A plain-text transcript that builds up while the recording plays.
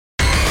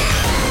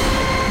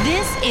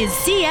is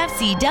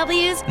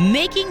CFCW's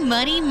Making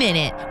Money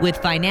Minute with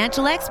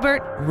financial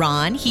expert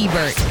Ron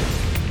Hebert.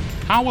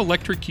 How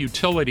electric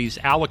utilities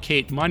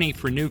allocate money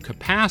for new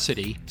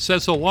capacity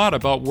says a lot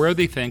about where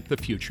they think the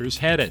future is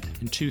headed.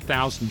 In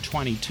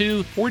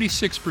 2022,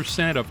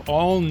 46% of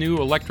all new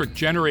electric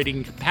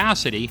generating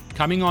capacity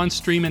coming on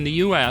stream in the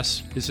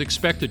U.S. is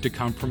expected to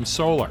come from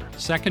solar.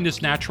 Second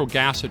is natural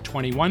gas at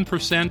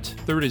 21%,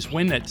 third is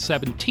wind at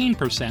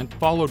 17%,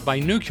 followed by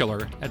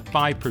nuclear at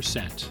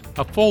 5%.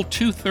 A full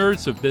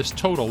two-thirds of this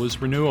total is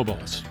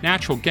renewables.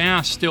 Natural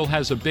gas still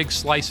has a big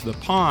slice of the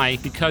pie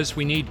because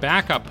we need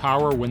backup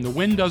power when the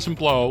wind doesn't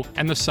blow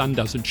and the sun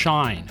doesn't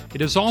shine. It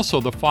is also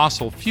the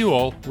fossil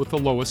fuel with the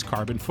lowest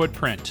carbon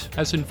footprint.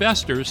 As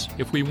investors,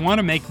 if we want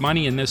to make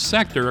money in this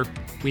sector,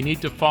 we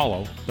need to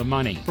follow the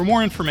money. For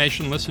more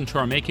information, listen to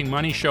our Making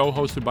Money show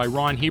hosted by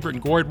Ron Hebert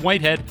and Gord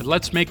Whitehead at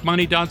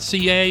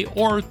letsmakemoney.ca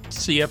or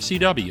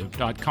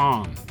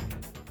cfcw.com.